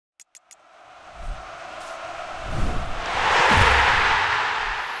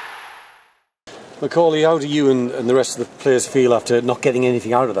Macauley, how do you and the rest of the players feel after not getting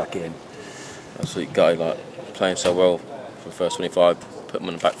anything out of that game? Absolutely gutted, like playing so well for the first 25, put them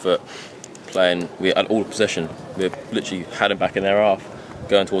on the back foot, playing. We had all the possession. We literally had them back in their half,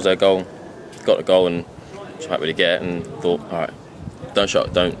 going towards their goal, got the goal and tried to really get it, and thought, all right,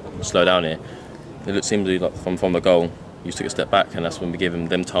 don't slow down here. It seemed to be like from the goal, you took a step back, and that's when we give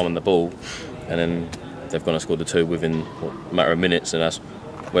them time on the ball, and then they've gone and scored the two within a matter of minutes, and that's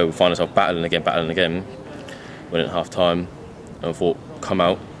where we find ourselves battling again. Went at half time and thought, come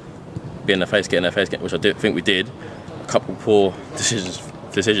out, get in their face, which I did think we did. A couple poor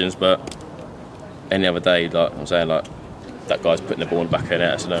decisions, but any other day, like I'm saying, like that guy's putting the ball in the back of the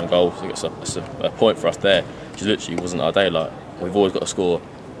net, that's an own goal. So it's a point for us there. Which literally wasn't our day. Like we've always got to score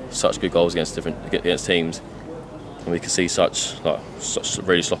such good goals against teams, and we can see such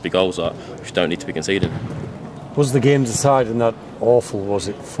really sloppy goals which don't need to be conceded. Was the game decided in that awful, was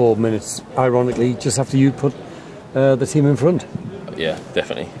it, 4 minutes, ironically, just after you put the team in front? Yeah,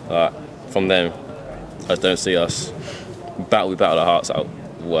 definitely. From them, I don't see us. We battled our hearts out,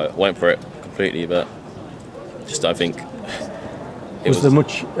 went for it completely, but just don't think. Was there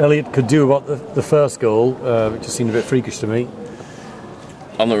much Elliot could do about the first goal? It just seemed a bit freakish to me.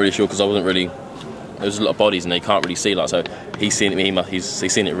 I'm not really sure because I wasn't really. There was a lot of bodies and they can't really see. So he's seen it. He's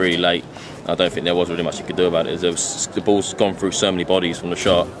seen it really late. I don't think there was really much he could do about it. The ball's gone through so many bodies from the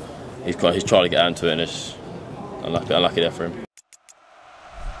shot. He's tried to get onto it, and it's unlucky there for him.